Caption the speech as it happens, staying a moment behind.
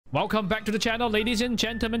Welcome back to the channel, ladies and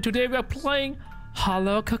gentlemen. Today we are playing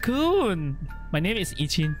Hello Cocoon. My name is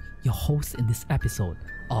Ichin, your host in this episode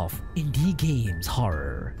of Indie Games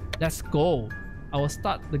Horror. Let's go. I will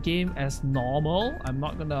start the game as normal. I'm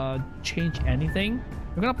not gonna change anything.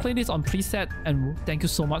 We're gonna play this on preset, and thank you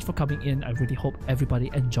so much for coming in. I really hope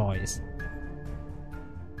everybody enjoys.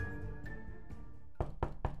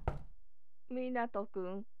 Minato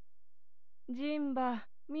kun. Jinba,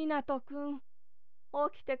 Minato kun.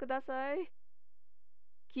 起きてください。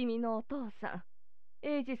君のお父さん、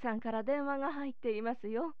エイジさんから電話が入っています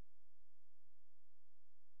よ。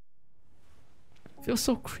Feels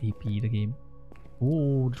so creepy, the game.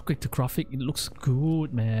 Oh, look at the graphic. It looks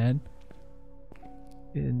good, man.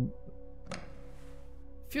 And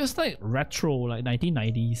feels like retro, like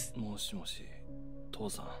 1990s. もしもし、父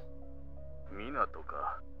さん。港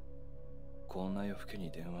か。こんな夜更けに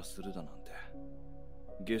電話するだなんて。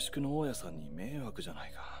下宿の大家さんに迷惑じゃな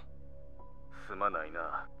いか。すまない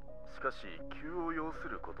な。しかし急を要す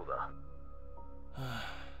ることだ。はあ、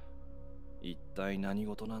一体何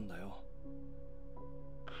事なんだよ。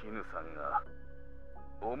絹さんが、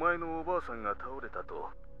お前のおばあさんが倒れた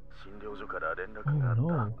と診療所から連絡が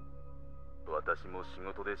あった。私も仕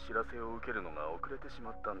事で知らせを受けるのが遅れてし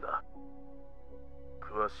まったんだ。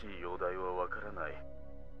詳しい容体はわからない。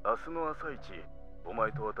明日の朝一、お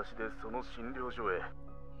前と私でその診療所へ。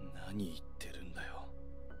何言ってるんだよ。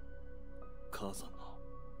母さんの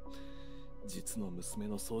実の娘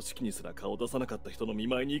の葬式にすら顔出さなかった人の見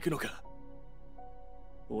舞いに行くのか。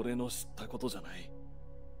俺の知ったことじゃない。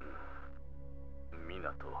湊、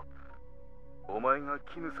お前が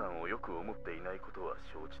絹さんをよく思っていないことは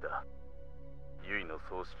承知だ。ユイの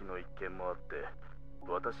葬式の一件もあって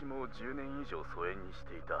私も10年以上疎遠にし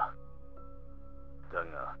ていた。だ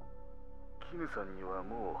が絹さんには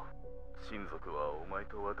もう親族はお前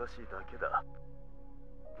と私だけだ。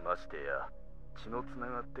ましてや血のつな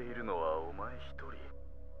がっているのはお前一人。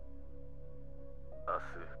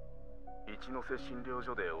明日一ノ瀬診療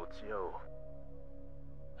所で落ち合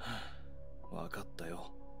おう。わかった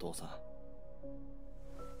よ、父さん。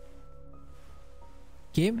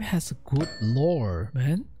Game has a good lore,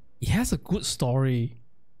 man. It has a good story.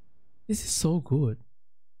 This is so good.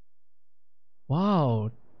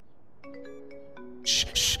 Wow. Shh,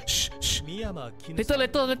 shh, shh, shh.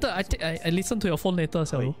 Later. I listen to your phone later,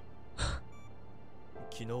 Xiaoru.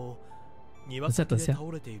 昨日、庭先で倒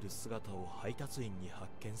れている姿を配達員に発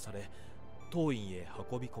見され、当院へ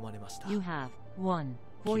運び込まれました。 You have one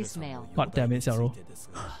voicemail. What damn it, Xiaoru?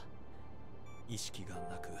 意識が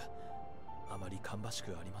なく、あまり芳し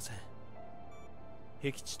くありません。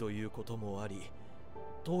僻地ということもあり、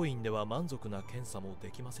当院では満足な検査もで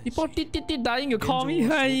きませんし、 People dying, you call me?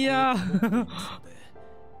 Hiya.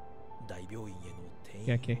 大病院への転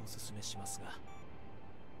院をお勧めしますが。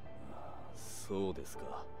そうです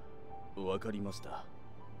か。わかりました。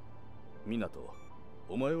湊、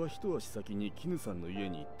お前は一足先に絹さんの家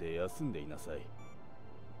に行って休んでいなさい。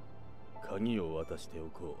鍵を渡してお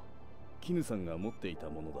こう。絹さんが持っていた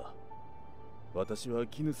ものだ。私は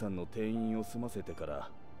絹さんの転院を済ませてから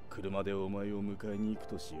車でお前を迎えに行く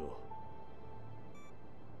としよ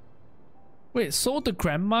う。Wait, so the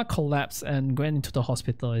grandma collapsed and went into the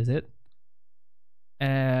hospital, is it?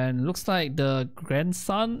 And looks like the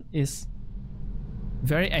grandson is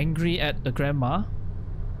very angry at the grandma.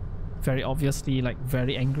 Very obviously, like,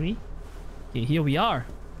 very angry. Okay, here we are.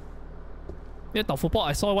 Yeah, Dafupot,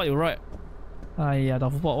 I saw what you wrote. Yeah,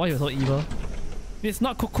 Dafupot, why you're so evil? It's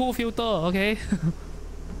not Cocoon filter, okay?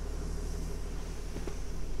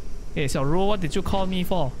 Hey, Xiaoru, what did you call me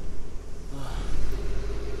for?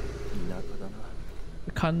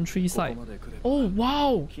 The countryside. Oh,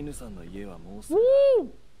 wow!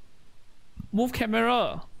 Woo! Move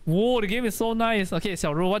camera. Whoa, the game is so nice. Okay,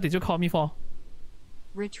 Xiaoru, what did you call me for?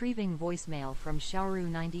 Retrieving voicemail from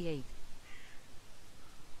Xiaoru98.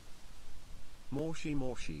 Moshi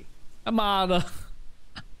Moshi. Mother.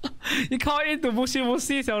 You call it the Moshi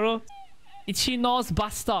Moshi, Xiaoru. Ichinose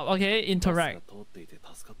bus stop. Okay, interact.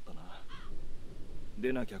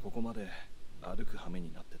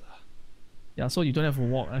 Yeah, so you don't have to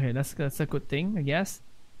walk. Okay, that's a good thing, I guess.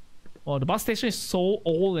 Oh, the bus station is so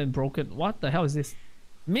old and broken. What the hell is this?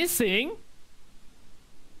 Missing?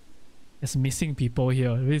 There's missing people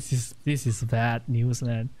here. This is bad news,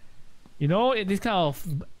 man. You know, in this kind of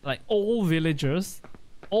like old village,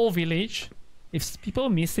 if people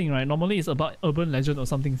missing, right? Normally it's about urban legend or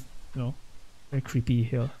something. You know, very creepy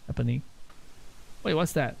here happening. Wait,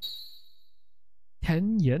 what's that?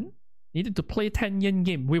 10 yen? Needed to play 10 yen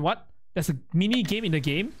game. Wait, what? There's a mini game in the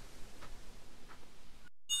game?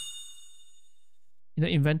 In the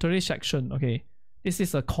inventory section, okay. This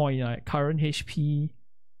is a coin, right? Current HP.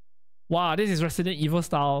 Wow, this is Resident Evil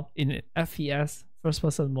style in FPS, first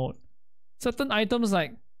person mode. Certain items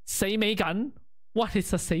like Seimei Gun. What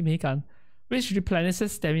is a Seimei Gun? Which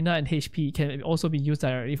replenishes stamina and HP, can also be used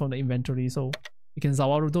directly from the inventory. So you can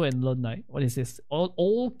Zawarudo and learn, like, what is this?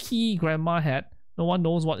 Old key grandma had. No one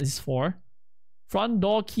knows what it's for. Front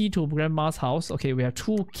door key to grandma's house. Okay, we have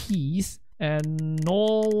 2 keys and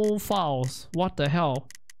no files. What the hell?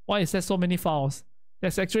 Why is there so many files?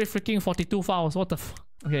 There's actually freaking 42 files. What the f?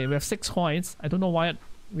 Okay, we have 6 coins. I don't know what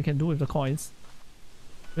we can do with the coins.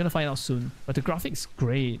 We're gonna find out soon. But the graphics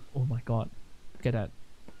great. Oh my god. Look at that.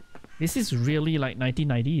 This is really like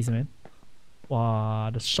 1990s, man. Wow,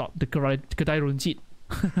 the shop, the Kedai Runjit.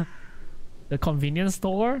 The convenience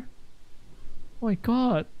store. Oh my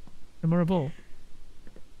god. Memorable.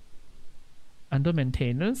 Under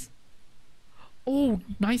maintenance. Oh,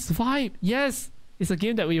 nice vibe. Yes. It's a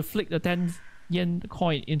game that we flick the 10 yen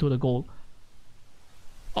coin into the gold.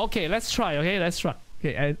 Okay, let's try. Okay, let's try.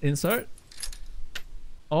 Okay, insert.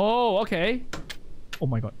 Oh, okay. Oh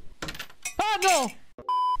my god. Ah, no!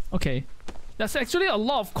 Okay. That's actually a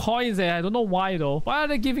lot of coins there. I don't know why though. Why are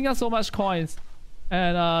they giving us so much coins?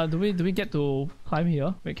 And do we get to climb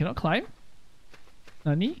here? Wait, cannot climb?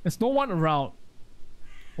 Nani? There's no one around.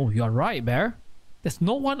 Oh, you're right, Bear. There's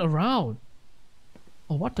no one around.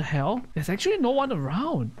 Oh, what the hell? There's actually no one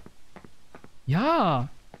around. Yeah.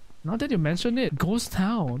 Now that you mention it, ghost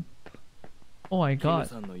town. Oh my god.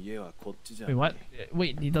 Wait, what?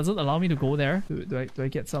 Wait, it doesn't allow me to go there. Do I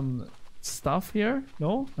get some stuff here?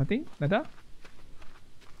 No? Nothing? Nada?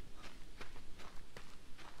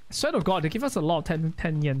 I swear to god, they give us a lot of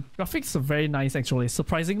 10 yen. Graphics are very nice actually.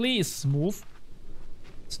 Surprisingly, it's smooth.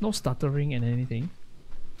 There's no stuttering and anything.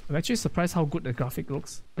 I'm actually surprised how good the graphic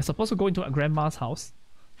looks. We're supposed to go into a grandma's house.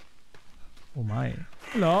 Oh my.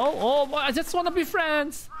 Hello? Oh, I just want to be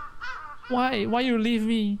friends! Why? Why you leave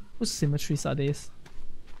me? Whose symmetries are these?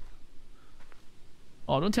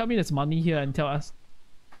 Oh, don't tell me there's money here and tell us.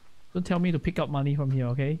 Don't tell me to pick up money from here,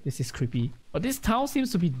 okay? This is creepy. But this town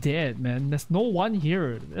seems to be dead, man. There's no one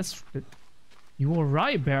here. You were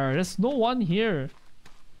right, Bear. There's no one here.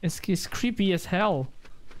 It's creepy as hell.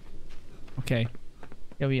 Okay.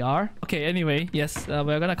 Here we are. Okay, anyway, yes,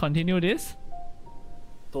 we're gonna continue this.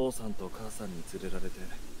 父さんと母さんに連れられて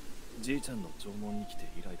じいちゃんの弔問に来て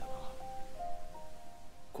以来だな。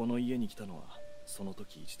この家に来たのはその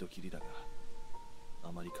時一度きりだが、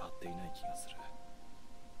あまり変わっていない気がする。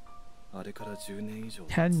あれから10年以上。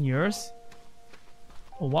10 years?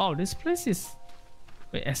 Oh wow, this place is...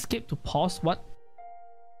 Wait, escape to pause? What?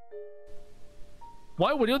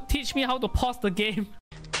 Why would you teach me how to pause the game?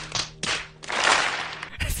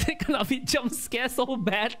 Is it gonna be jump scare so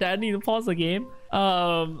bad that I need to pause the game?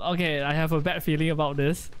 Okay, I have a bad feeling about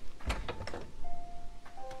this.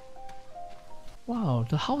 Wow,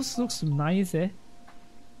 the house looks nice, eh?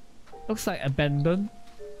 Looks like abandoned.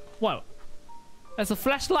 Wow. There's a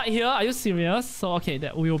flashlight here. Are you serious? So okay,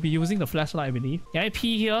 that we will be using the flashlight, I believe. Can I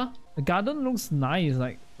pee here? The garden looks nice.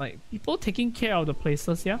 Like people taking care of the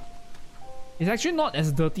places, yeah? It's actually not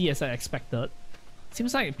as dirty as I expected.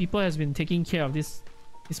 Seems like people has been taking care of this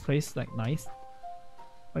place, like, nice.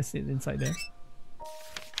 What's it inside there?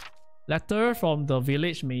 Letter from the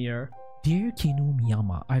village mayor. Dear Kinu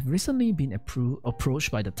Miyama, I've recently been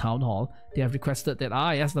approached by the town hall. They have requested that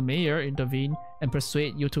I, as the mayor, intervene and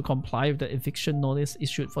persuade you to comply with the eviction notice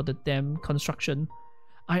issued for the dam construction.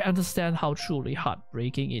 I understand how truly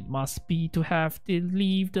heartbreaking it must be to have to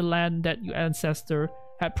leave the land that your ancestor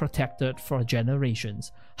had protected for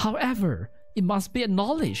generations. However, it must be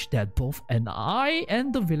acknowledged that both I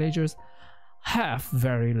and the villagers have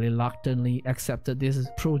very reluctantly accepted this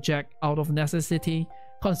project out of necessity.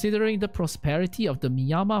 Considering the prosperity of the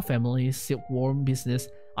Miyama family's silkworm business,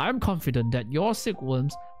 I am confident that your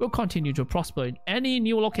silkworms will continue to prosper in any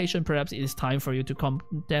new location. Perhaps it is time for you to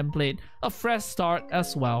contemplate a fresh start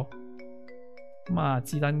as well.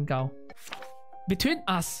 Between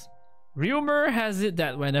us, rumor has it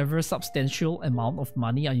that whenever substantial amount of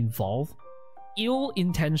money are involved, ill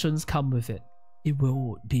intentions come with it. It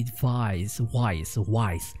will be wise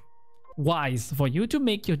for you to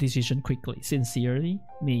make your decision quickly. Sincerely,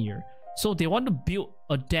 Mayor. So they want to build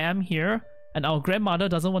a dam here, and our grandmother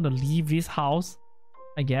doesn't want to leave this house,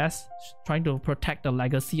 I guess. Trying to protect the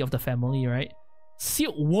legacy of the family, right?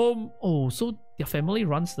 Silkworm. Oh, so their family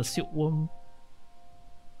runs the silkworm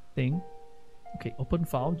thing. Okay, open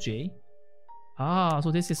file, J. Ah,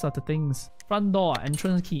 so this is the things. Front door,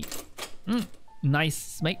 entrance key.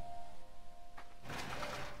 Nice, mate.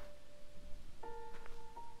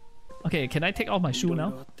 Okay, can I take off my shoe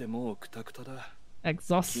now?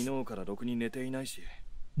 Exhaust. 昨日からろくに寝ていないし、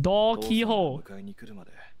 Door 父さん keyhole. が迎えに来るま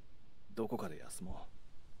でどこかで休も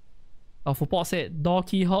Oh, football said door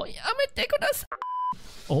keyhole. Yamete kudasai.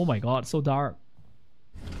 Oh my god, so dark.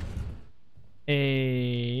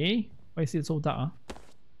 Why is it so dark?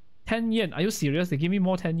 10 yen. Are you serious? They give me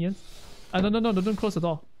more 10 yen? No, don't close the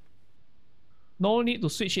door. No need to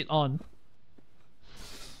switch it on.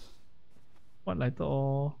 What lighter?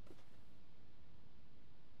 Oh,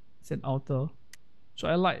 it's an altar.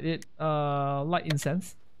 Should I light it? Light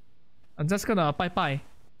incense. I'm just gonna bye.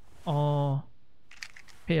 Oh,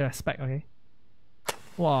 pay respect. Okay.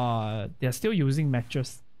 Wow, they're still using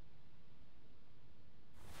matches.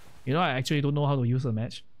 You know, I actually don't know how to use a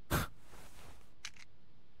match.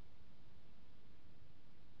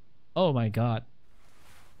 Oh my god.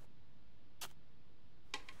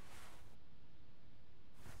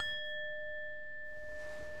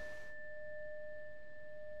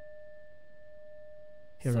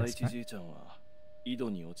 Here, 佐一 respect. じいちゃんは井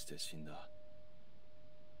戸に落ちて死んだ。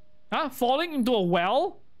 Huh? Falling into a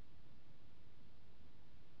well?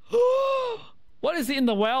 What is it in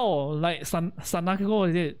the well? Like Sanako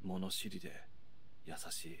is it? 物知りで優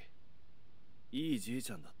しいいいじい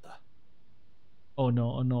ちゃんだった。 Oh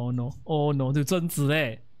no, oh no, oh no. Oh no, 就贞子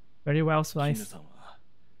嘞。Very well キヌ sliced. さんは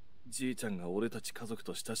じいちゃんが俺たち家族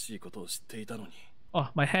と親しいことを知っていたのに、 Oh,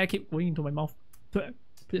 my hair keep going into my mouth.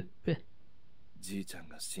 じいちゃん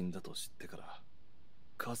が死んだと知ってから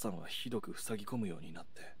母さんはひどく塞ぎ込むようになっ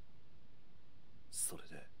て、それ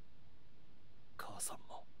で母さん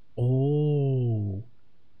も。 Oh.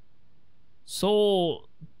 So,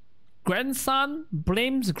 grandson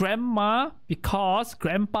blames grandma because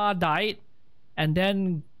grandpa died, and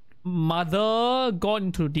then mother got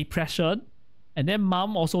into depression, and then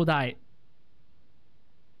mom also died.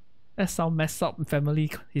 That's some messed up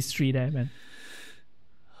family history there, man.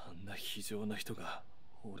 あんな非常な人が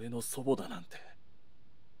俺の祖母だなんて。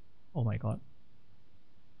 Oh my god.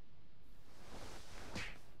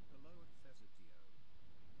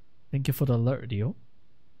 Thank you for the alert, Dio.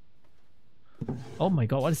 Oh my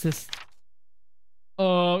god, what is this?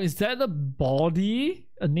 Is that a body?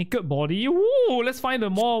 A naked body? Ooh, let's find a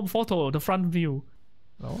more photo, the front view.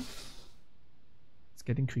 Well, it's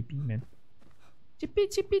getting creepy, man. Chippy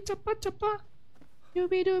chippy chappa chappa.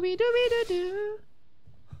 Dooby dooby dooby doo doo.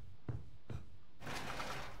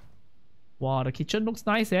 Wow, the kitchen looks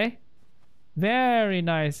nice, eh? Very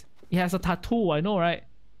nice. It has a tattoo, I know, right?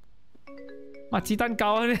 鸡蛋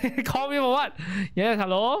糕 Call me for what? Yes,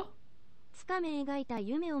 hello? つかめ描いた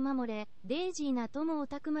夢を守れ、デイジーな友を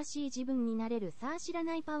たくましい自分になれるさあ知ら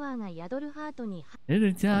ないパワーが宿るハートに。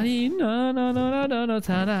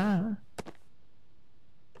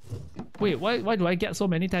Wait, why do I get so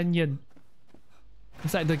many 10 yen?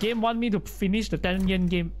 It's like the game want me to finish the 10 yen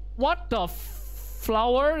game. What the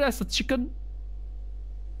flower? That's a chicken.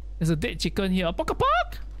 There's a dead chicken here. Poka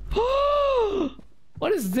pok!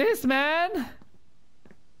 What is this, man?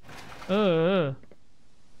 Can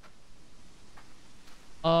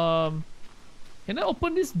I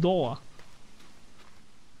open this door?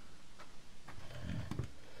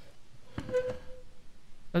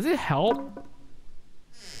 Does it help?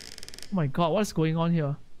 Oh my god, what's going on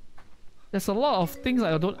here? There's a lot of things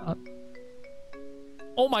I don't...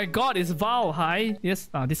 Oh my god, it's Val. Hi. Yes,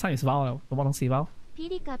 this time it's Val. The one see Val. ピ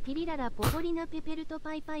リカピリララポポリナペペルト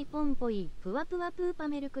パイパイポンポイプワプワプーパ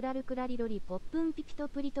メルクラルクラリロリポップンピピト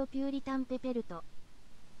プリトピューリタンペペルト。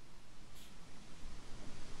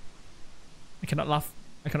 I cannot laugh.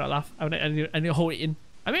 I cannot laugh. I need to hold it in.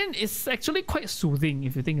 I mean, it's actually quite soothing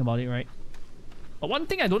if you think about it, right? But one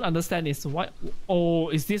thing I don't understand is why... Oh,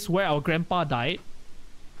 is this where our grandpa died?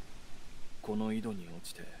 この井戸に落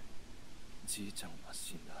ちてじいちゃんは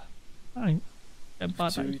死んだ。 Grandpa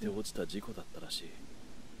注 died. 意で落ちた事故だったらしい。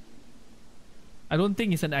 I don't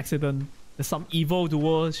think it's an accident. There's some evil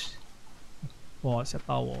doer. Wow, 吓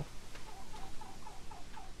到我.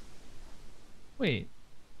 Wait.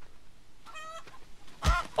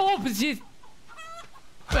 Oh, jeez.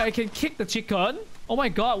 Wait, I can kick the chicken? Oh my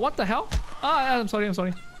god, what the hell? I'm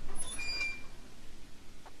sorry.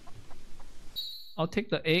 I'll take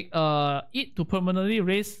the egg. Eat to permanently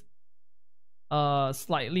raise.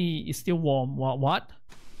 Slightly. It's still warm. What?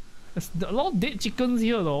 There's a lot of dead chickens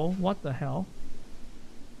here though. What the hell?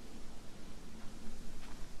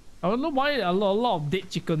 I don't know why a lot of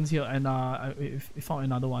dead chickens here, and we found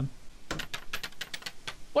another one.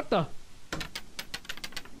 What the?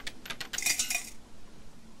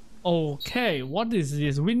 Okay, what is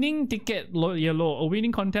this? Winning ticket yellow. A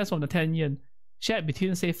winning contest from the 10 yen. Shared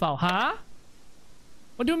between save file. Huh?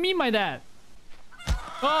 What do you mean by that?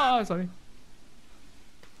 Oh, sorry.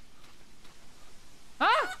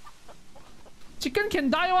 Chicken can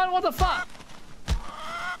die one. What the fuck?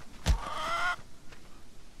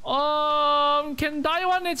 Can die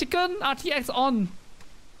one chicken. RTX on.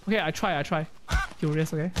 Okay, I try.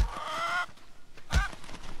 Curious, okay.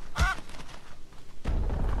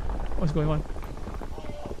 What's going on?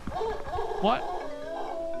 What?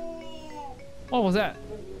 What was that?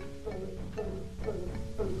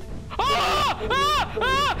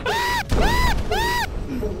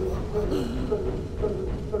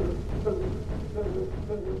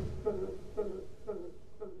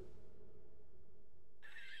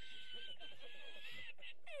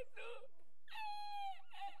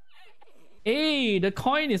 Hey, the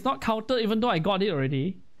coin is not counted even though I got it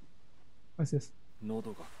already. What's this?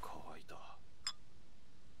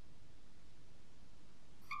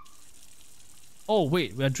 Oh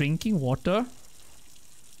wait, we're drinking water?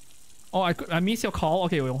 Oh, I missed your call.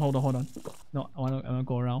 Okay, wait, hold on. No, I wanna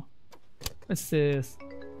go around. What's this?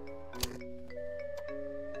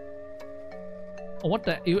 Oh, what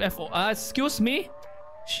the UFO? Excuse me?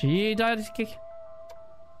 She died.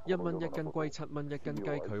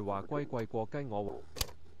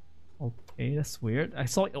 Okay, that's weird. I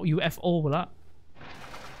saw UFO lah.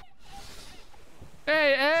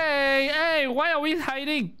 Hey, why are we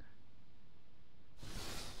hiding?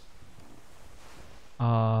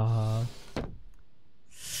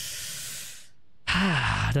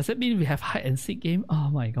 Does it mean we have hide and seek game? Oh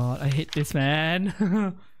my god, I hate this, man.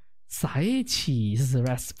 Saichi's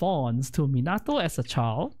response to Minato as a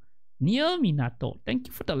child. Dear Minato, thank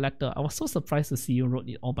you for the letter. I was so surprised to see you wrote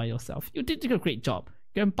it all by yourself. You did a great job.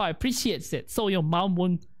 Grandpa appreciates it, so your mom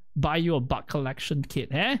won't buy you a bug collection kit,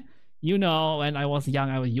 eh? You know, when I was young,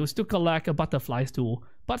 I used to collect butterflies too,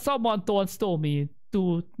 but someone once told me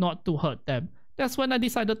not to hurt them. That's when I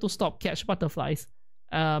decided to stop catch butterflies.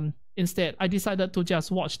 Instead, I decided to just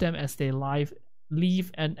watch them as they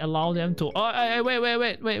leave and allow them to... Oh,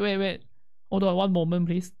 wait. Hold on one moment,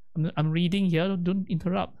 please. I'm reading here. Don't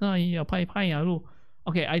interrupt.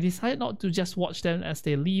 Okay, I decided not to just watch them as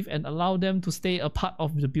they leave and allow them to stay a part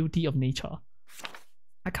of the beauty of nature.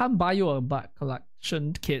 I can't buy you a bug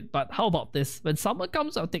collection kit, but how about this? When summer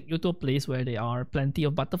comes, I'll take you to a place where there are plenty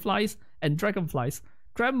of butterflies and dragonflies.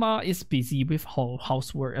 Grandma is busy with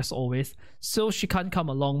housework as always, so she can't come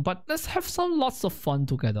along, but let's have lots of fun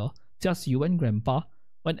together. Just you and Grandpa,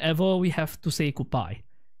 whenever we have to say goodbye.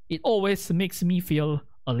 It always makes me feel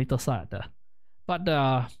a little sad. But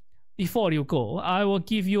before you go, I will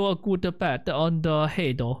give you a good pat on the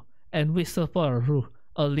head and whisper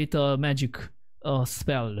a little magic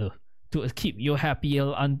spell to keep you happy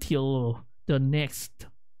until the next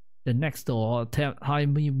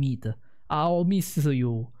time we meet. I'll miss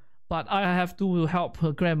you, but I have to help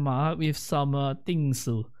Grandma with some things.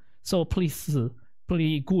 So please,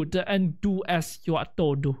 good and do as you are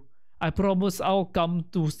told. I promise I'll come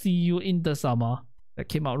to see you in the summer. That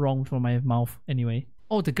came out wrong from my mouth anyway.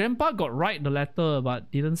 Oh, the grandpa got right the letter but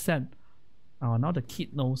didn't send. Oh, now the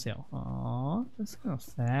kid knows. Oh, that's kind of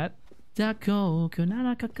sad. What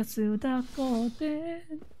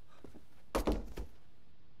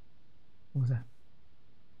was that?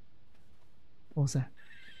 What was that?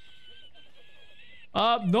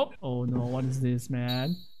 Nope. Oh no, what is this,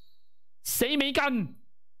 man? Say me gun!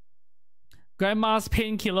 Grandma's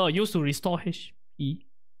painkiller used to restore HP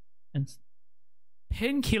and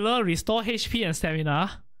painkiller restore HP and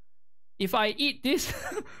stamina. If I eat this,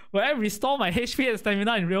 will I restore my HP and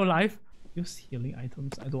stamina in real life? Use healing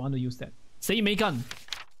items. I don't want to use that. Say me gun.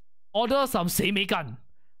 Order some say me gun.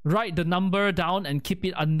 Write the number down and keep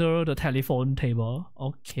it under the telephone table.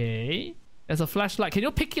 Okay. There's a flashlight. Can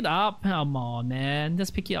you pick it up? Come on, man.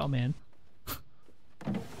 Just pick it up, man.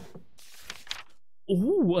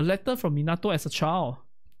 Ooh, a letter from Minato as a child.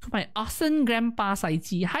 To my awesome grandpa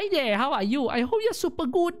Eiji. Hi there, how are you? I hope you're super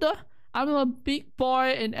good. I'm a big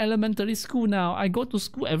boy in elementary school now. I go to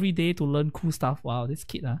school every day to learn cool stuff. Wow, this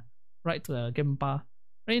kid, right to the grandpa.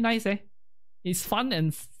 Very nice, eh? It's fun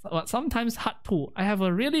and sometimes hard too. I have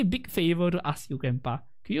a really big favor to ask you, Grandpa.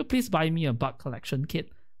 Could you please buy me a bug collection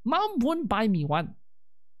kit? Mom won't buy me one.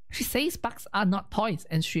 She says bugs are not toys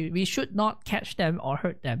and we should not catch them or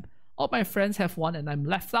hurt them. All my friends have one and I'm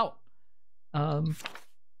left out.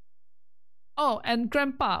 Oh, and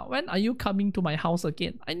Grandpa, when are you coming to my house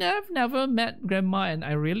again? I never met Grandma and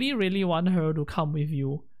I really want her to come with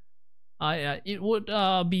you. It would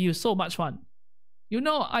be so much fun. You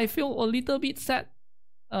know, I feel a little bit sad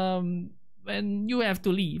when you have to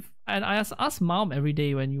leave. And I ask Mom every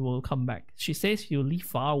day when you will come back. She says you live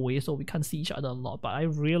far away so we can't see each other a lot. But I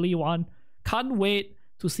really can't wait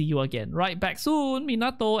to see you again. Right back soon,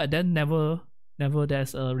 Minato. And then never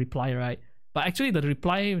there's a reply, right? But actually the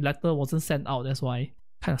reply letter wasn't sent out, that's why.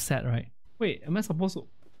 Kind of sad, right? Wait, am I supposed to...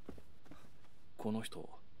 この人、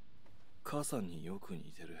母さんによく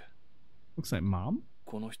似てる。Looks like mom?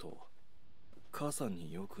 この人、母さん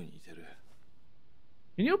によく似てる。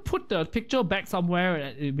Can you put the picture back somewhere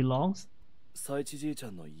that it belongs? 佐一じいちゃ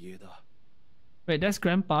んの家だ。Wait, that's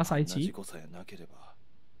Grandpa 同じ Saichi? 子さえなければ、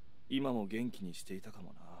今も元気にしていたか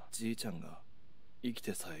もな。じいちゃんが生き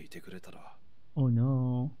てさえいてくれたら、Oh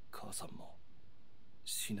no. 母さんも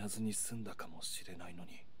死なずに済んだかもしれないの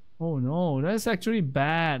に。Oh no, that's actually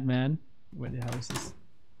bad, man. Where the hell is this?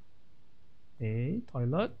 Hey,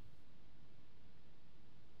 toilet.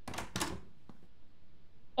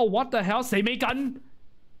 Oh, what the hell? Seimei gun!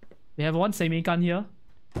 We have one Seimei gun here.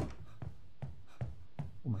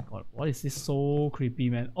 Oh my god, what is this? So creepy,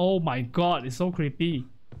 man. Oh my god, it's so creepy.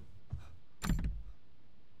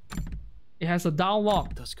 It has a down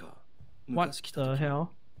lock. 確か What 昔来た the 時 hell?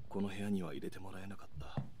 この部屋には入れてもらえなかっ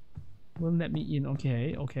た。Won't let me in.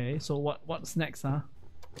 Okay, okay. So what's next, huh?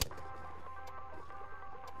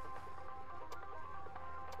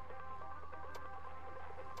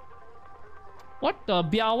 What the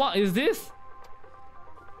biawa is this?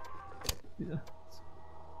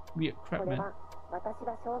 Weird crap, man. 私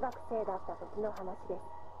が小学生だった時の話です。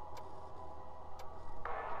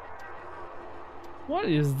What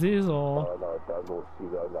is this all?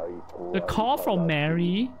 The call from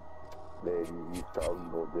Mary?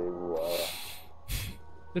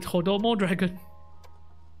 The Kodomo dragon.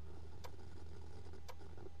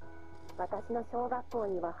 私の小学校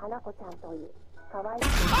には花子ちゃんという可愛い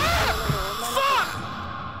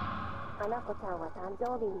女の子花子ちゃんは誕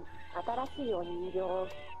生日に新しいお人形を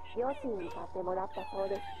両親に買ってもらったそう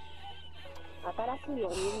です。新しい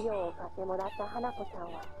お人形を買ってもらった花子ちゃ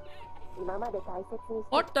んは今まで大切にして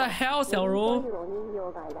What the hell, Xiaoro?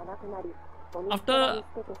 After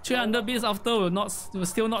 300 beats after will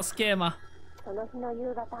still not scare ma.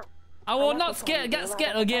 I will not get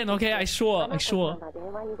scared again, okay? I sure.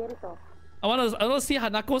 I wanna see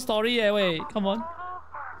Hanako's story, wait, come on.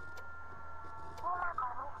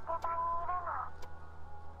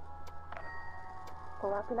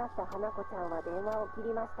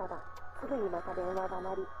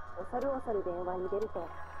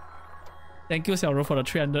 Thank you, Xiaoro, for the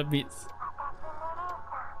 300 bits.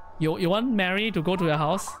 You want Mary to go to your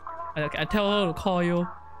house? I tell her to call you.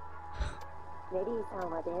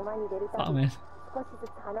 Fuck, man.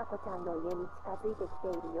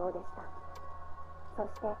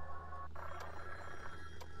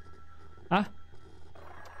 Huh?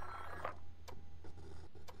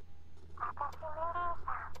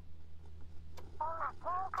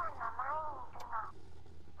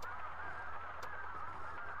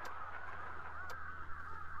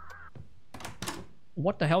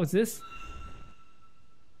 What the hell is this?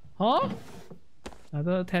 Huh?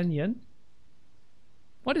 Another 10 yen?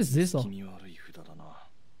 What is this? 気味悪い札だな。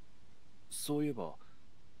そういえば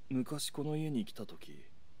昔この家に来た時、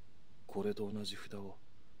これと同じ札を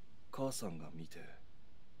母さんが見て、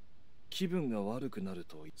気分が悪くなる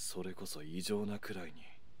とそれこそ異常なくらい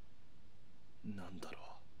に、なんだろう。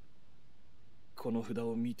この札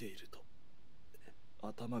を見ていると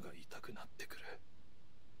頭が痛くなってくる。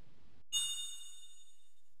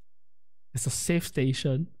It's a safe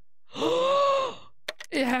station.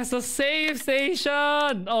 It has a save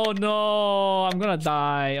station! Oh no, I'm gonna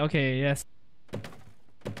die. Okay, yes.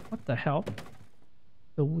 What the hell?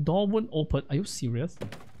 The door won't open. Are you serious?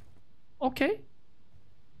 Okay.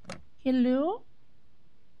 Hello?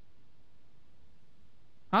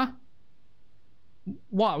 Huh?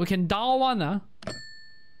 What? We can dial one, huh?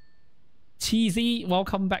 Cheesy,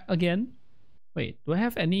 welcome back again. Wait, do I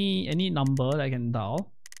have any number that I can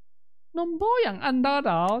dial? Nombor yang anda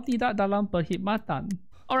dial tidak dalam perkhidmatan.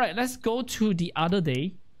 Alright, let's go to the other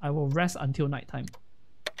day. I will rest until nighttime.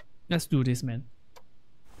 Let's do this, man.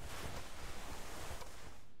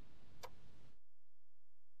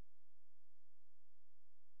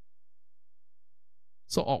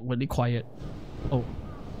 So awkwardly quiet. Oh.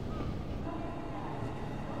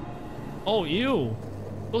 Oh, ew.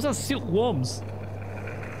 Those are silkworms.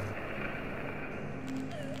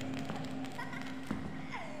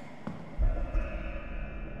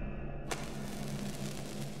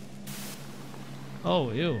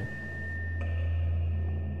 Oh, ew.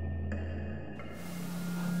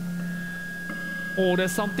 Oh,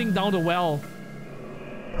 there's something down the well.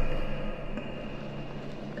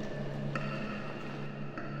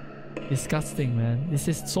 Disgusting, man. This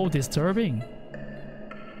is so disturbing.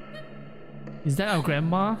 Is that our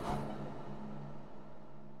grandma?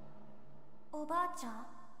 おばあちゃん？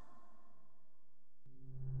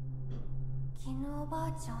絹おば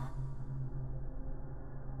あちゃん？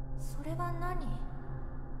は何？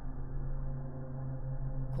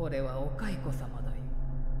これはお蚕様だよ。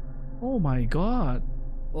 Oh my god.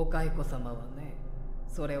 お蚕様はね、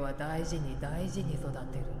それは大事に大事に育て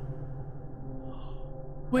る。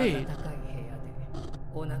 Wait. 暖かい部屋で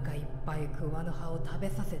お腹いっぱい桑の葉を食べ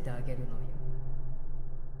させてあげるのよ。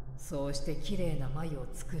そうしてきれいな繭を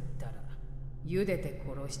作ったら茹でて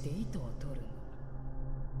殺して糸を取るの。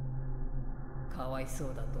かわいそ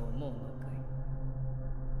うだと思うのか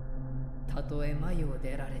い。たとえ繭を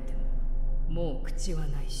出られてももう口は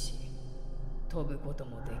ないし飛ぶこと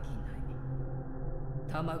もできない。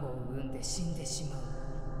卵を産んで死んでしまうの。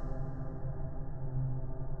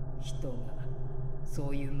人がそ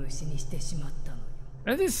ういう虫にしてしまったのよ。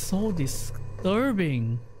 That is so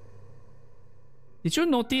disturbing. Did you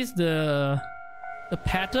notice the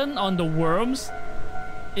pattern on the worms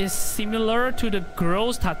is similar to the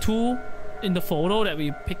girl's tattoo in the photo that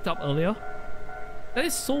we picked up earlier? That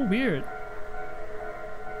is so weird.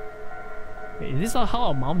 Wait, is this how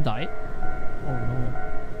our mom died? Oh no.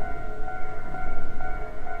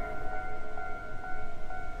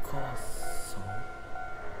 母さん。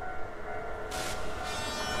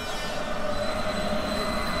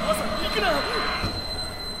母さん、行くな。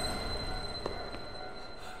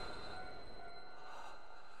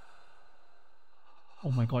 Oh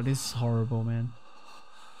my god, this is horrible, man.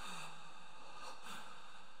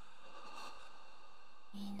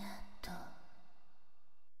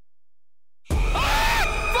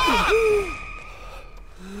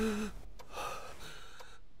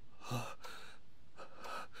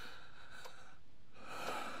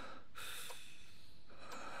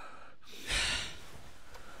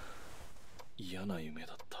 嫌な夢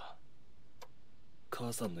だった。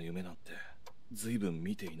母さんの夢なんてずいぶん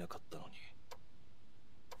見ていなかったのに。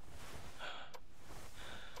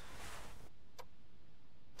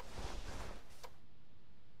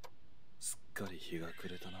すっかり日が暮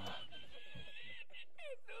れたな。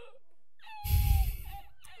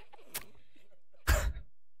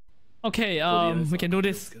 Okay, we can do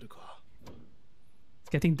this. It's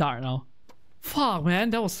getting dark now. Fuck, man,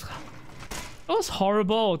 that was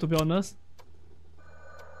horrible, to be honest.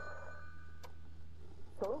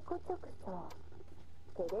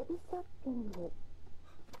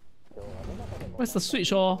 Where's the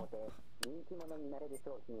switch? Oh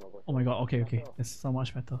my god, okay, it's so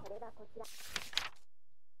much better.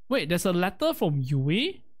 Wait, there's a letter from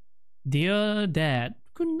Yui? Dear Dad.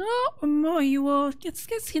 How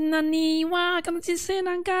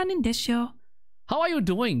are you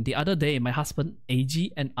doing? The other day, my husband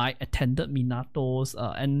Eiji and I attended Minato's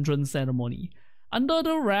entrance ceremony. Under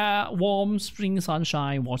the warm spring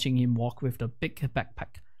sunshine, watching him walk with the big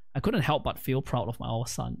backpack, I couldn't help but feel proud of our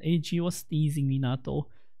son. Eiji was teasing Minato,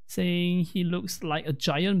 saying he looks like a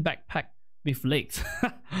giant backpack with legs.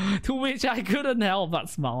 To which I couldn't help but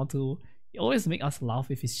smile too. He always makes us laugh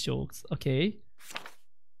with his jokes. Okay.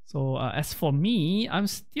 So as for me, I'm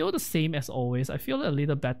still the same as always. I feel a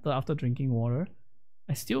little better after drinking water.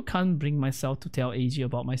 I still can't bring myself to tell Eiji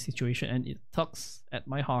about my situation and it tugs at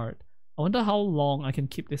my heart. I wonder how long I can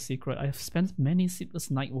keep this secret. I have spent many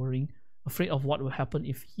sleepless nights worrying, afraid of what will happen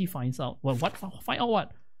if he finds out. Well, what? Find out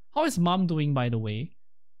what? How is mom doing, by the way?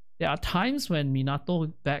 There are times when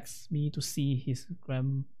Minato begs me to see his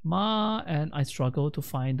grandma and I struggle to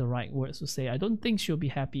find the right words to say. I don't think she'll be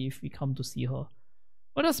happy if we come to see her.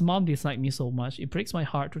 Why does mom dislike me so much? It breaks my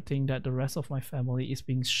heart to think that the rest of my family is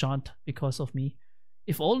being shunned because of me.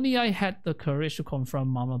 If only I had the courage to confront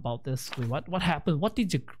mom about this. Wait, what happened? What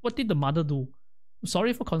did the mother do? I'm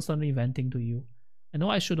sorry for constantly venting to you. I know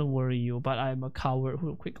I shouldn't worry you, but I'm a coward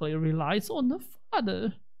who quickly relies on the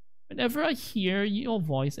father. Whenever I hear your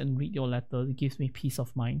voice and read your letter, it gives me peace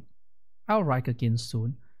of mind. I'll write again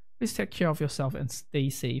soon. Please take care of yourself and stay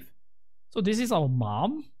safe. So this is our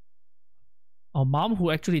mom? Our mom who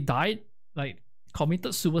actually died, like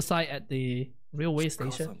committed suicide at the railway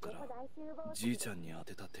station.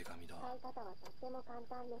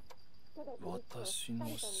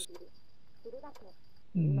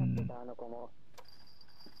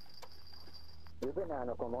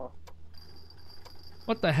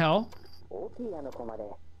 What the hell?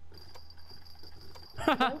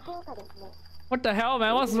 What the hell,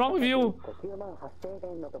 man? What's wrong with you?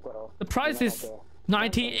 The price is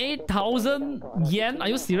 98,000 yen? Are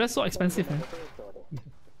you serious? So expensive, man.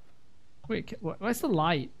 Wait, where's the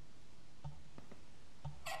light?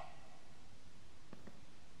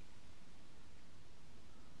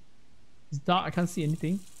 It's dark, I can't see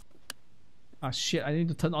anything. Ah shit, I need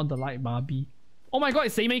to turn on the light, Barbie. Oh my god,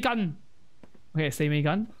 it's Seimei gun! Okay, Seimei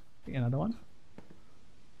gun. Take another one.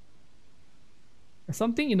 There's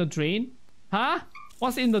something in the drain. Huh?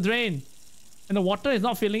 What's in the drain? And the water is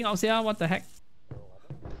not filling up here. What the heck?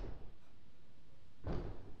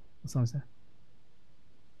 What song is that?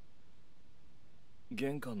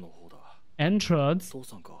 玄関の方だ。 Entrance. 父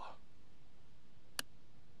さんか。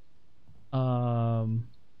I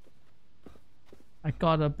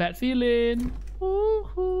got a bad feeling.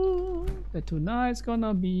 Ooh, that tonight's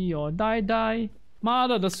gonna be your die.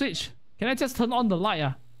 Mother, the switch. Can I just turn on the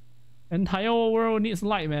light? Entire world needs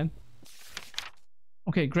light, man.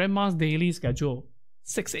 Okay, grandma's daily schedule.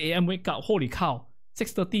 6 a.m. wake up. Holy cow.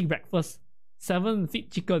 6:30 breakfast. 7 feed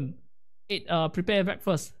chicken. 8 prepare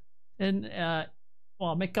breakfast. Then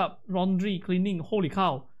make up, laundry, cleaning. Holy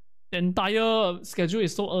cow. The entire schedule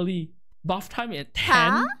is so early. Bath time at 10.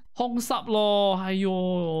 Huh? 烘濕咯，哎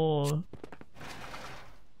喲。な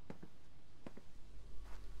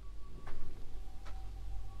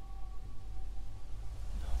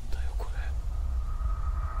んだよこれ。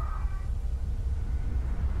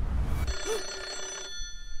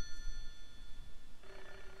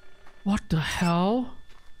What the hell?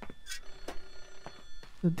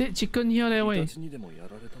 The dead chicken here, leh, wait. にでもやら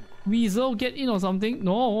れたのか。Weasel get in or something?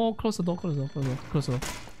 No, close the door, close the door, close the door, close the door.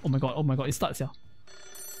 Oh my god, it starts here.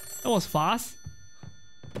 That was fast.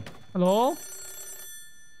 Hello?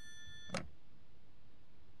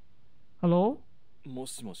 Hello? も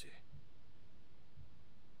しもし。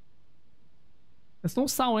There's no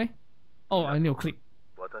sound, eh? Oh, I need to click.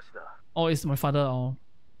 私だ。 Oh, it's my father. Oh.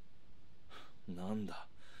 なんだ。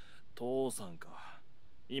父さんか。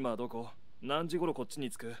今どこ？何時頃こっち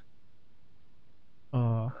に着く？そ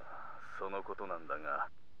のことなんだが、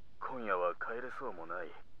今夜は帰れそうもな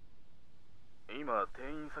い。今、転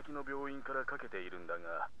院先の病院からかけているんだ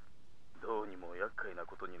が、どうにも厄介な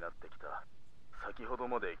ことになってきた。先ほど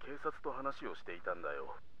まで警察と話をしていたんだ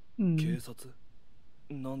よ。警察？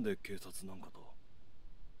なんで警察なんかと？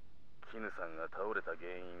キヌさんが倒れた原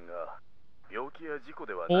因が病気や事故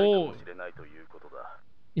ではないかもしれないということだ。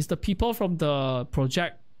It's the people from the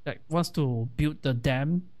project that wants to build the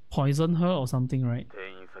dam poison her or something, right? 転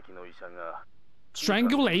院先の医者が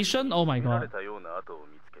Strangulation? Oh my god.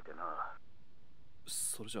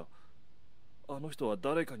 それじゃあの人は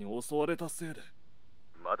誰かに襲われたせいで。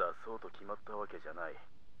まだそうと決まったわけじゃない。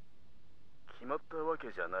決まったわ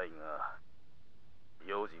けじゃないが、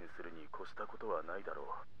用心するに越したことはないだ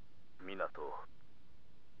ろう。湊、一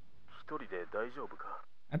人で大丈夫か？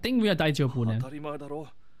 I think we are 大丈夫ね。当たり前だろ。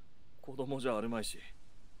子供じゃあるまいし。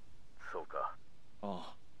そうか。あ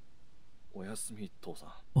あ。おやすみ、父さ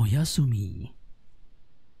ん。おやすみ。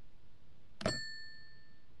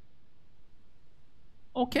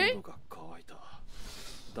Okay.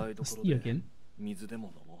 Thirsty again.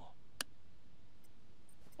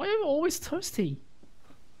 Why are you always thirsty?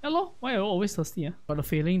 Hello? Why are you always thirsty? Got a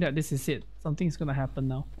feeling that this is it. Something's gonna happen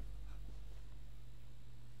now.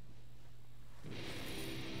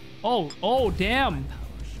 Oh, damn.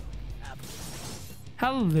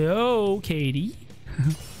 Hello, Katie.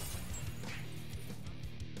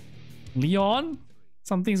 Leon?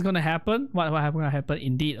 Something's gonna happen? What gonna happen?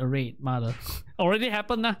 Indeed, a raid, mother. Already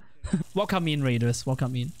happened, nah? Welcome in, raiders.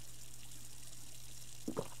 Welcome in.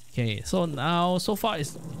 Okay, so now, so far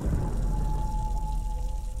it's...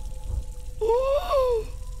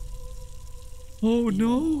 Oh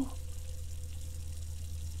no!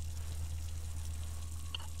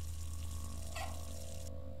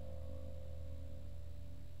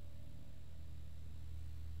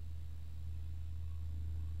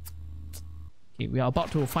 Okay, we are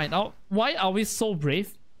about to find out. Why are we so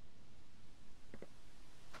brave?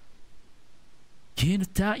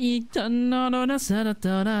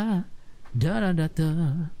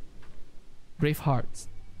 Brave hearts.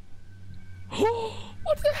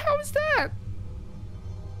 What the hell is that?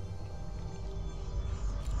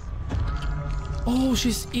 Oh,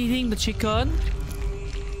 she's eating the chicken.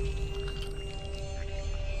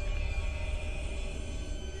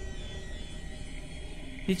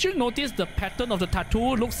 Did you notice the pattern of the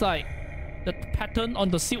tattoo looks like the pattern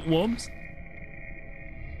on the silkworms?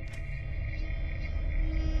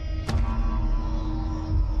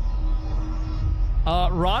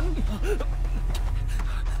 Run?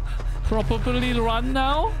 Probably run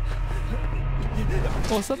now?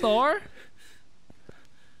 Close the door?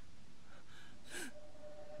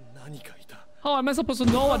 How am I supposed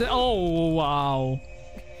to know what oh, wow.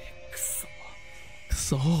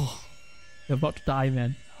 So, you're about to die,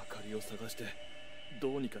 man.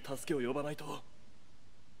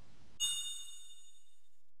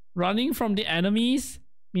 Running from the enemies?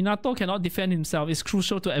 Minato cannot defend himself. It's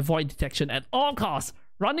crucial to avoid detection at all costs.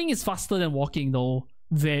 Running is faster than walking though.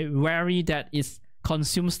 Very wary that it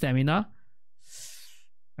consumes stamina.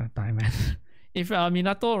 Die, man. If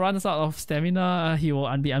Minato runs out of stamina, he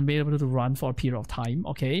will be unable to run for a period of time.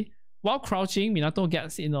 Okay. While crouching, Minato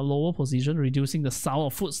gets in a lower position, reducing the sound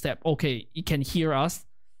of footsteps. Okay, it can hear us.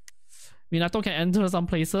 Minato can enter some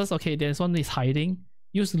places. Okay, there's one is hiding.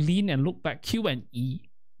 Use lean and look back. Q and E.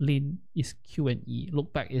 Lean is Q and E.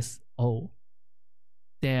 Look back is O.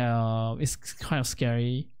 There, it's kind of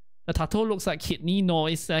scary. The tattoo looks like kidney. No,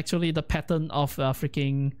 it's actually the pattern of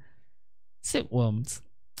freaking silkworms.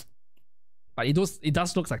 But it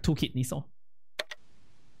does look like two kidneys. So. Oh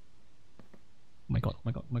my god! Oh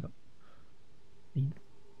my god! Oh my god! Lean.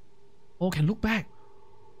 Oh, can look back.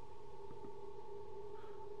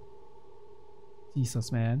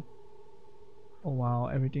 Jesus, man. Oh wow,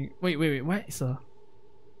 everything. Wait, where is a...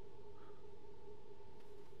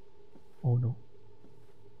 Oh no.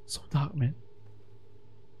 So dark, man.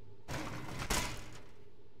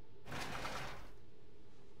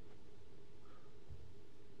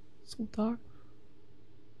 So dark.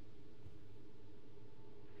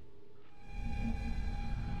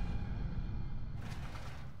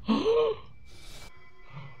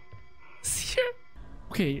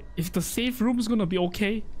 Okay, if the safe room is gonna be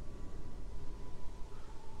okay.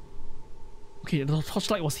 Okay, the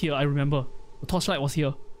torchlight was here, I remember. The torchlight was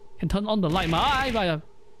here. Can turn on the light.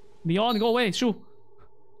 Leon, go away, shoo.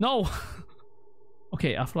 No.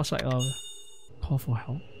 Okay, a flashlight. Call for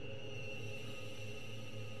help.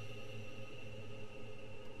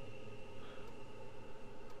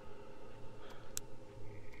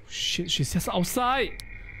 Shit, she's just outside.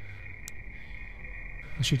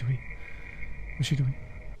 What's she doing? What's she doing?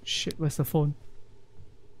 Shit, where's the phone?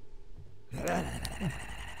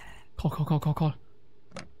 Call.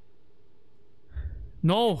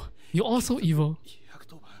 No! You're all so evil.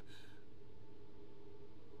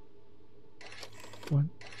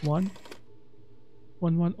 110?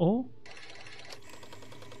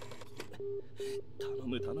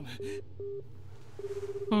 頼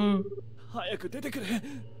む。早く出てくれ。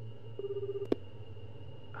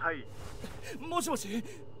はい。もしもし。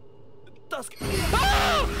助け。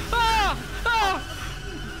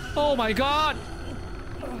Oh my god!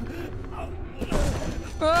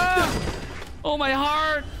 Oh my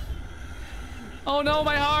heart! Oh no,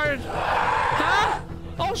 my heart! Huh?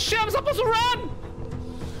 Oh shit, I'm supposed to run!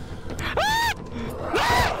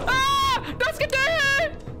 Let's get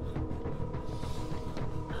there!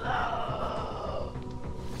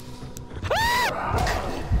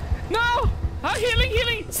 No!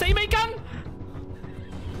 Healing! Say me gun!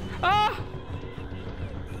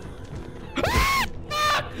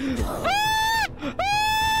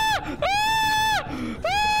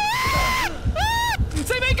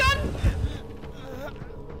 Say me gun!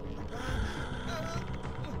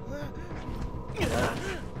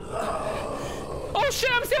 Oh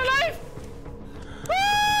shit, I'm still alive!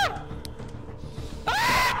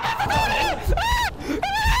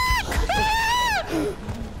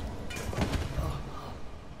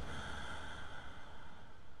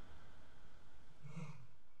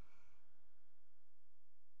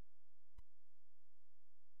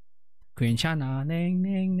 Queen Chana,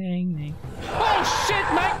 ning. Oh shit,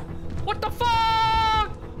 man! What the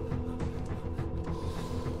fuck?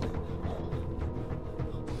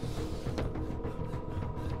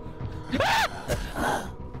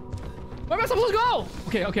 Where am I supposed to go?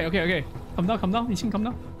 Okay. Come down. Ichin, come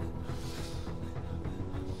down.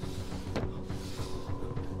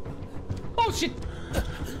 Oh shit!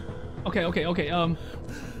 Okay. I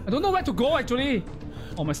don't know where to go actually.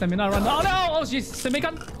 Oh, my stamina run out. Oh no! Oh shit,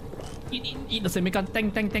 semikan. Eat the semikan.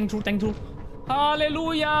 Tank through.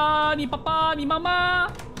 Hallelujah! Ni papa, ni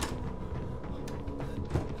mama.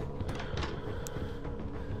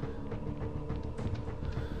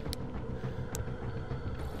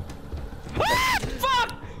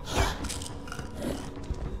 Fuck!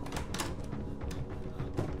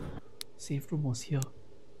 Safe room was here.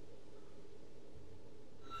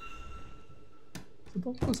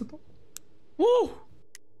 Close the door. Woo!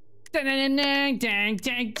 Dang.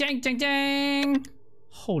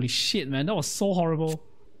 Holy shit, man. That was so horrible.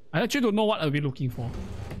 I actually don't know what I'll be looking for.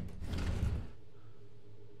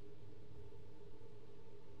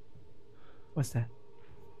 What's that?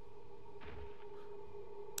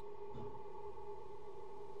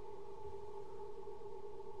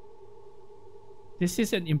 This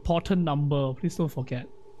is an important number. Please don't forget.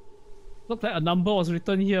 Looks like a number was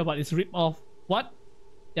written here, but it's ripped off. What?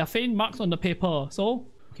 There are faint marks on the paper. So,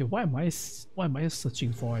 okay, what am I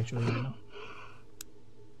searching for actually right now?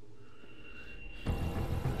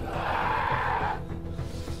 Ah!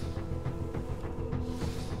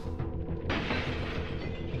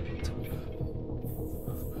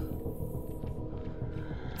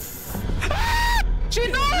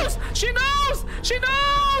 She knows! She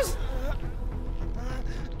knows!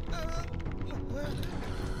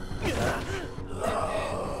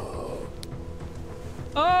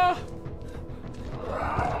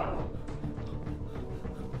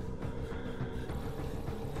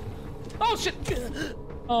 Oh shit!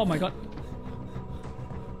 Oh my god.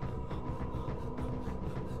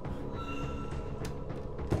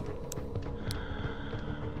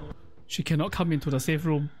 She cannot come into the safe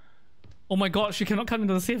room. Oh my god, she cannot come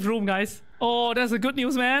into the safe room, guys. Oh, that's the good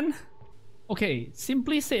news, man. Okay,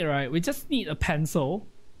 simply say, right, we just need a pencil.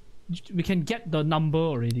 We can get the number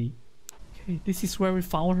already. Okay, this is where we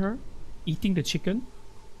found her eating the chicken.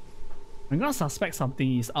 I'm gonna suspect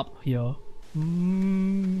something is up here. Oh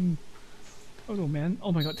no, man.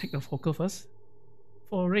 Oh my god, take the poker first.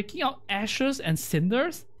 For raking out ashes and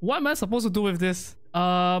cinders? What am I supposed to do with this?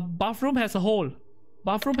 Bathroom has a hole.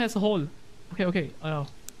 Bathroom has a hole. Okay, okay. Oh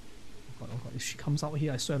god, oh god. If she comes out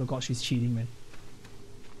here, I swear to god she's cheating, man.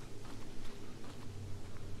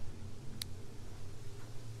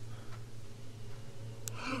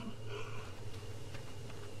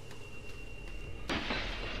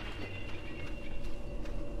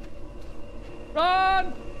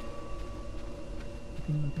 Run!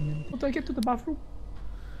 How do I get to the bathroom?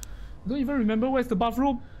 I don't even remember where's the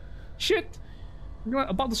bathroom. Shit! I'm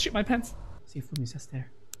about to shit my pants. Safe room is just there.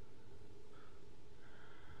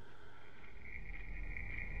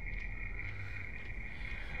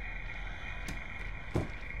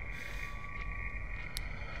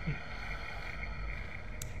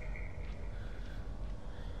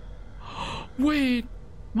 Wait!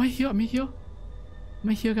 Am I here? Am I here? Am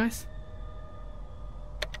I here, guys?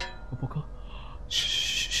 Oh, poker.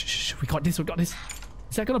 Shh. We got this, we got this.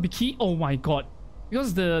 Is that gonna be key? Oh my god.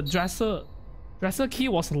 Because the dresser key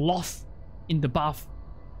was lost in the bath.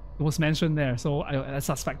 It was mentioned there, so I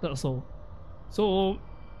suspected so. So,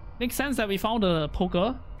 makes sense that we found the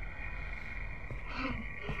poker.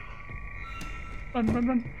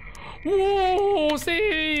 Run. Whoa,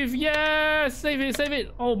 save! Yes! Save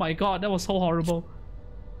it! Oh my god, that was so horrible.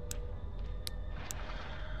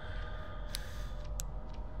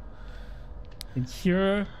 In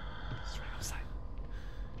here, it's right outside.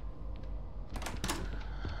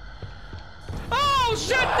 Oh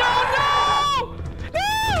shit! No!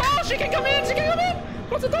 Oh, she can come in! She can come in!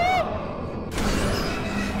 Close the door!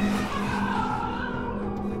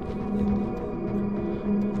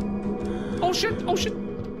 Oh shit! Oh shit!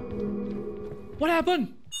 What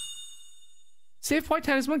happened? Save point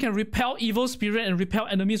talisman can repel evil spirit and repel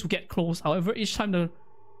enemies who get close. However, each time the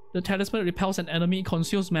talisman repels an enemy, it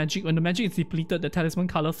conceals magic. When the magic is depleted, the talisman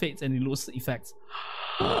color fades and it loses effects.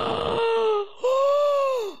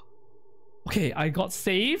 Okay, I got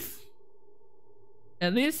safe.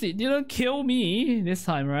 At least it didn't kill me this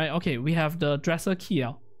time, right? Okay, we have the dresser key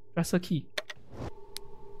now. Dresser key.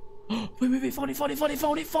 Wait, found it.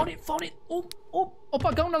 Oh,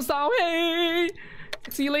 Oppa Gangnam Style, hey!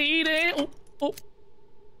 Sexy lady, oh.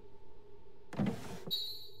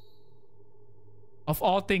 Of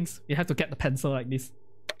all things, you have to get the pencil like this.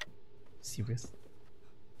 Serious?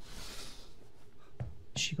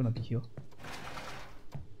 Is she gonna be here?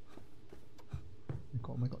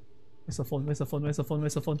 Oh my god. Where's the phone?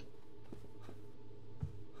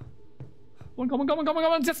 Come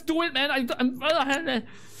on, just do it, man. I'm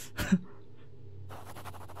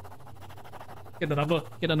Get the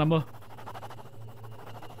number.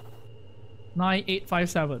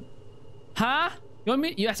 9857. Huh?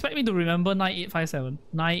 You expect me to remember 9857?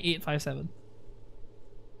 9857.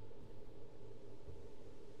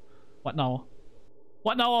 What now?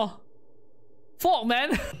 Fuck,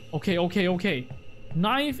 man! Okay.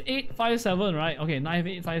 9857, right? Okay,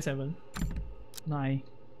 9857.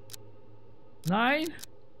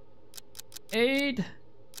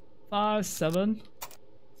 9857.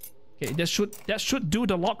 Okay, that should do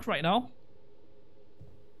the lock right now.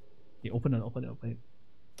 Okay, open it.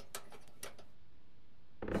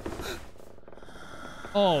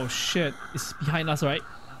 Oh shit, it's behind us, right?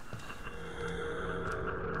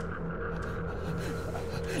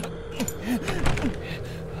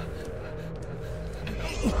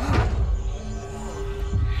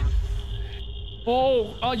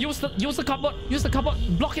 Oh, use the cupboard,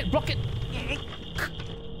 block it.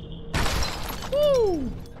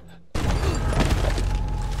 Woo!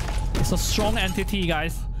 It's a strong entity,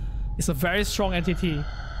 guys. It's a very strong entity.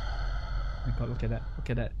 Oh my god, look at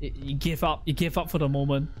that. It gave up for the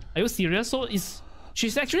moment. Are you serious? So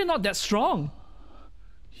she's actually not that strong.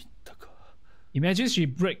 Imagine she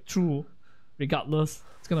break through regardless.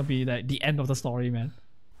 It's gonna be like the end of the story, man.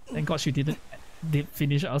 Thank god she did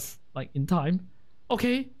finish us like in time.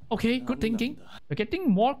 Okay, okay, good thinking. We're getting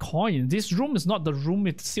more coins. This room is not the room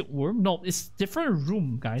with silkworm. No, it's different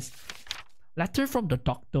room, guys. Letter from the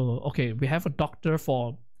doctor. Okay, we have a doctor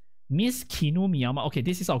for Miss Kinu Miyama. Okay,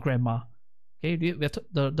 this is our grandma. Okay, we're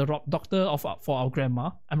the doctor for our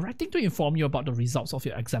grandma. I'm writing to inform you about the results of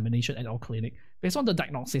your examination at our clinic. Based on the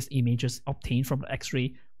diagnosis images obtained from the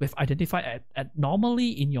X-ray, we've identified an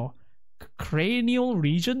anomaly in your cranial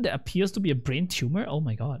region that appears to be a brain tumor. Oh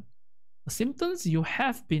my god. The symptoms you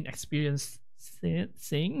have been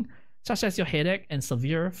experiencing, such as your headache and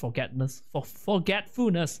severe forgetfulness,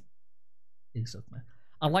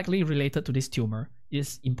 are likely related to this tumor. It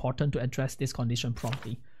is important to address this condition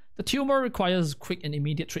promptly. The tumor requires quick and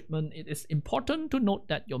immediate treatment. It is important to note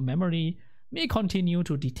that your memory may continue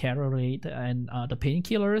to deteriorate, and the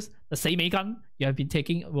painkillers, the Seimegan you have been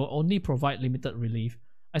taking, will only provide limited relief.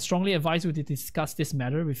 I strongly advise you to discuss this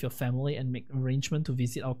matter with your family and make arrangements to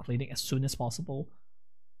visit our clinic as soon as possible.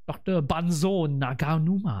 Dr. Banzo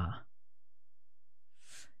Naganuma.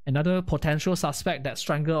 Another potential suspect that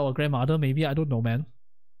strangled our grandmother, maybe, I don't know, man.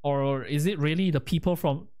 Or is it really the people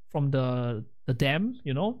from the dam,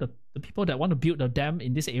 you know, the people that want to build the dam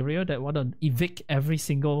in this area, that want to evict every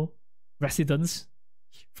single residence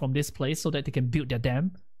from this place so that they can build their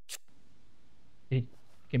dam. They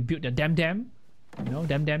can build their dam. You know,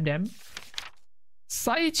 dam.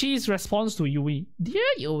 Saichi's response to Yui. Dear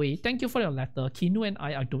Yui, thank you for your letter. Kinu and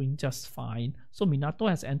I are doing just fine. So Minato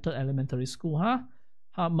has entered elementary school, huh?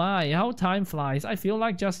 My, how time flies. I feel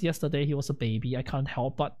like just yesterday he was a baby. I can't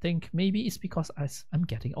help but think maybe it's because I'm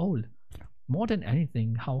getting old. More than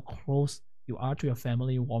anything, how close you are to your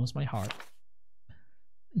family warms my heart.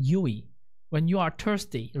 Yui, when you are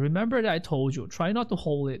thirsty, remember that I told you, try not to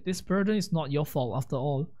hold it. This burden is not your fault after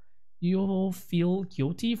all. You feel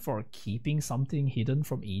guilty for keeping something hidden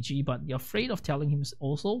from Eiji, but you're afraid of telling him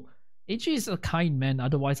also. Eiji is a kind man,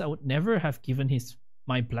 otherwise I would never have given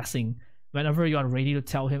my blessing. Whenever you are ready to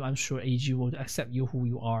tell him, I'm sure Eiji will accept you who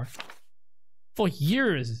you are. For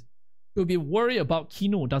years, you'll be worried about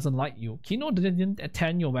Kinu doesn't like you. Kinu didn't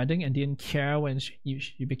attend your wedding and didn't care when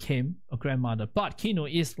she became a grandmother. But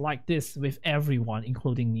Kinu is like this with everyone,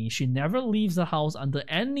 including me. She never leaves the house under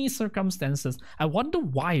any circumstances. I wonder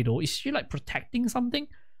why though. Is she like protecting something?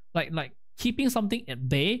 Like keeping something at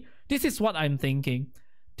bay? This is what I'm thinking.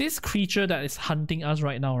 This creature that is hunting us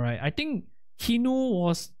right now, right? I think Kinu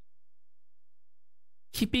was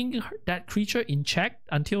keeping that creature in check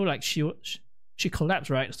until like she collapsed,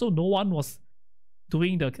 right? So no one was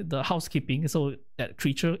doing the housekeeping, so that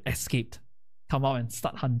creature escaped, come out and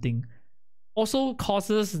start hunting. Also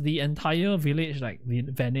causes the entire village like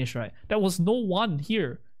vanish, right? There was no one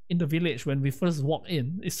here in the village when we first walked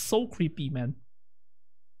in. It's so creepy, man.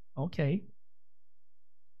 Okay,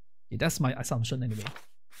 that's my assumption anyway.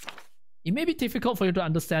 It may be difficult for you to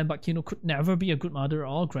understand, but Kinu could never be a good mother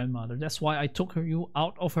or grandmother. That's why I took you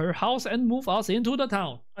out of her house and moved us into the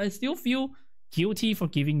town. I still feel guilty for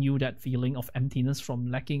giving you that feeling of emptiness from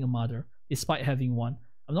lacking a mother, despite having one.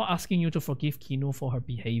 I'm not asking you to forgive Kinu for her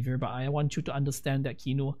behavior, but I want you to understand that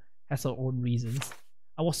Kinu has her own reasons.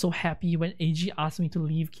 I was so happy when Eiji asked me to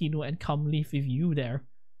leave Kinu and come live with you there.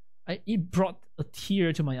 It brought a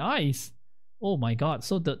tear to my eyes. Oh my god,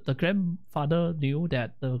 so the grandfather knew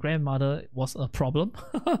that the grandmother was a problem?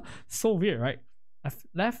 So weird, right? I've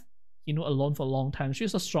left Kinu alone for a long time.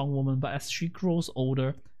 She's a strong woman, but as she grows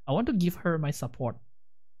older, I want to give her my support.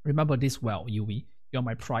 Remember this well, Yui. You're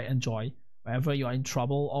my pride and joy. Whenever you are in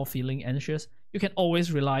trouble or feeling anxious, you can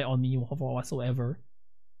always rely on me for whatsoever.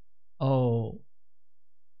 Oh.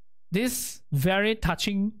 This very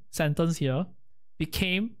touching sentence here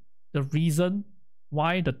became the reason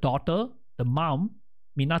why the daughter, the mom,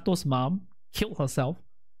 Minato's mom, killed herself.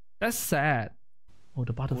 That's sad. Oh,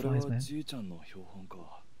 the butterflies, man.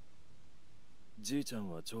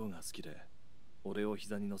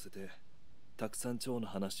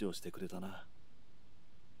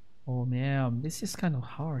 Oh man, this is kind of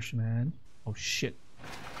harsh, man. Oh shit.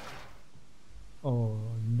 Oh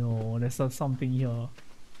no, there's something here.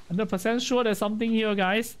 100% sure there's something here,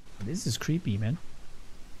 guys. This is creepy, man.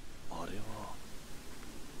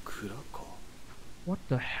 What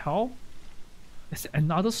the hell? There's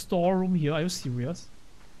another storeroom here. Are you serious?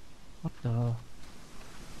 What the?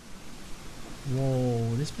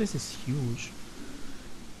 Whoa, this place is huge.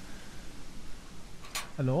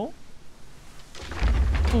 Hello?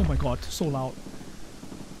 Oh my god, so loud.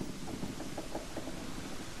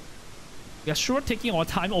 We are sure taking our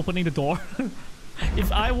time opening the door.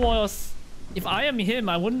 If I am him,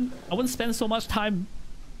 I wouldn't spend so much time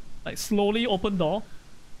like slowly open door.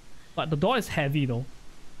 But the door is heavy though.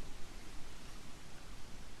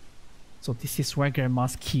 So this is where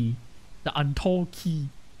Grandma's key, the untold key.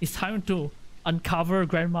 It's time to uncover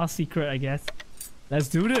Grandma's secret, I guess. Let's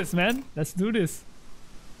do this, man. Let's do this.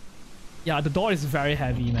 Yeah, the door is very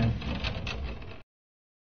heavy, man.